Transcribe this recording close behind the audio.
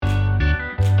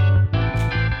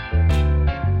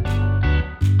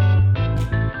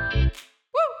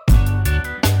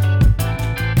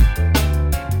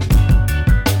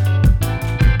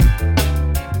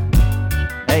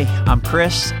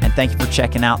Chris, and thank you for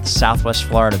checking out the Southwest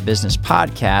Florida Business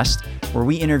Podcast, where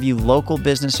we interview local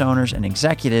business owners and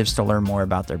executives to learn more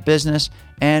about their business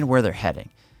and where they're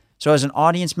heading. So as an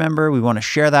audience member, we want to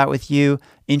share that with you,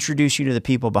 introduce you to the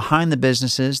people behind the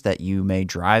businesses that you may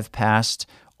drive past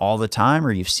all the time,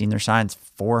 or you've seen their signs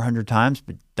 400 times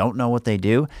but don't know what they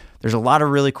do. There's a lot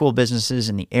of really cool businesses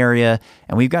in the area,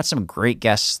 and we've got some great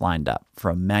guests lined up,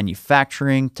 from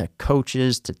manufacturing to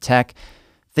coaches to tech,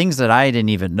 things that I didn't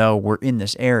even know were in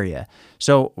this area.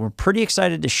 So we're pretty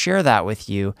excited to share that with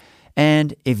you.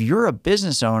 And if you're a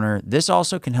business owner, this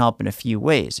also can help in a few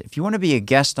ways. If you want to be a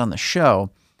guest on the show,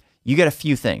 you get a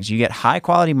few things. You get high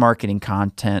quality marketing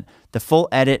content, the full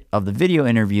edit of the video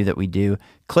interview that we do,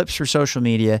 clips for social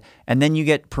media, and then you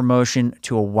get promotion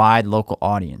to a wide local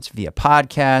audience via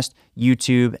podcast,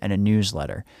 YouTube, and a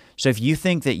newsletter. So if you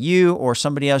think that you or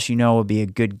somebody else you know will be a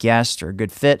good guest or a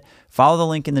good fit, follow the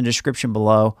link in the description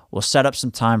below. We'll set up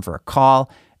some time for a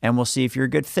call, and we'll see if you're a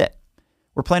good fit.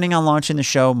 We're planning on launching the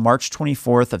show March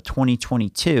 24th of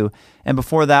 2022, and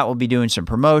before that, we'll be doing some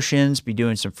promotions, be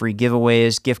doing some free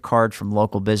giveaways, gift cards from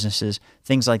local businesses,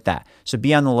 things like that. So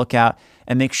be on the lookout,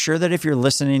 and make sure that if you're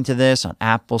listening to this on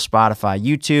Apple, Spotify,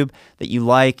 YouTube, that you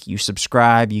like, you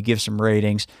subscribe, you give some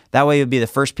ratings. That way you'll be the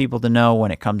first people to know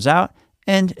when it comes out,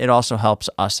 and it also helps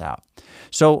us out.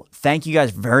 So thank you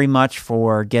guys very much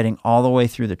for getting all the way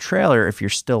through the trailer. If you're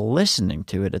still listening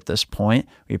to it at this point,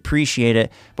 we appreciate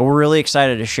it. But we're really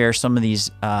excited to share some of these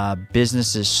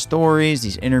businesses' stories,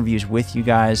 these interviews with you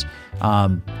guys.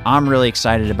 I'm really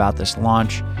excited about this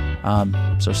launch.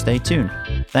 So stay tuned.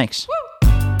 Thanks.